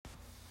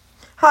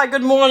Hi,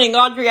 good morning.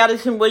 Audrey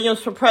Addison Williams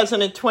for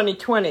President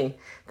 2020.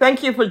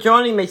 Thank you for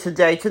joining me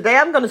today. Today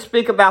I'm going to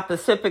speak about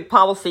Pacific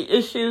policy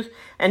issues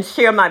and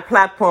share my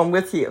platform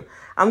with you.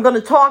 I'm going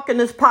to talk in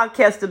this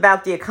podcast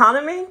about the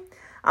economy.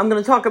 I'm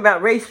going to talk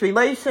about race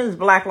relations,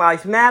 Black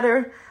Lives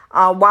Matter,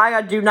 why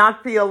I do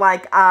not feel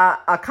like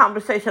a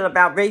conversation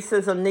about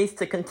racism needs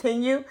to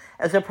continue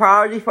as a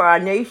priority for our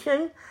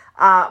nation.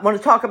 I want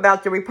to talk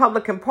about the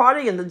Republican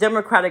Party and the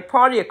Democratic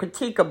Party, a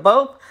critique of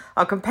both,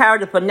 a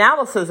comparative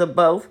analysis of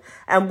both,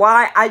 and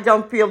why I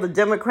don't feel the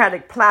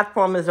Democratic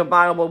platform is a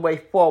viable way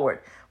forward.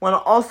 I want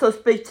to also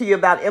speak to you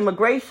about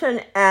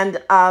immigration and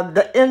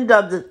the end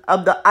of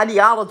the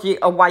ideology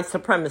of white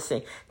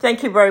supremacy.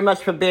 Thank you very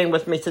much for being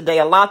with me today.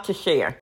 A lot to share.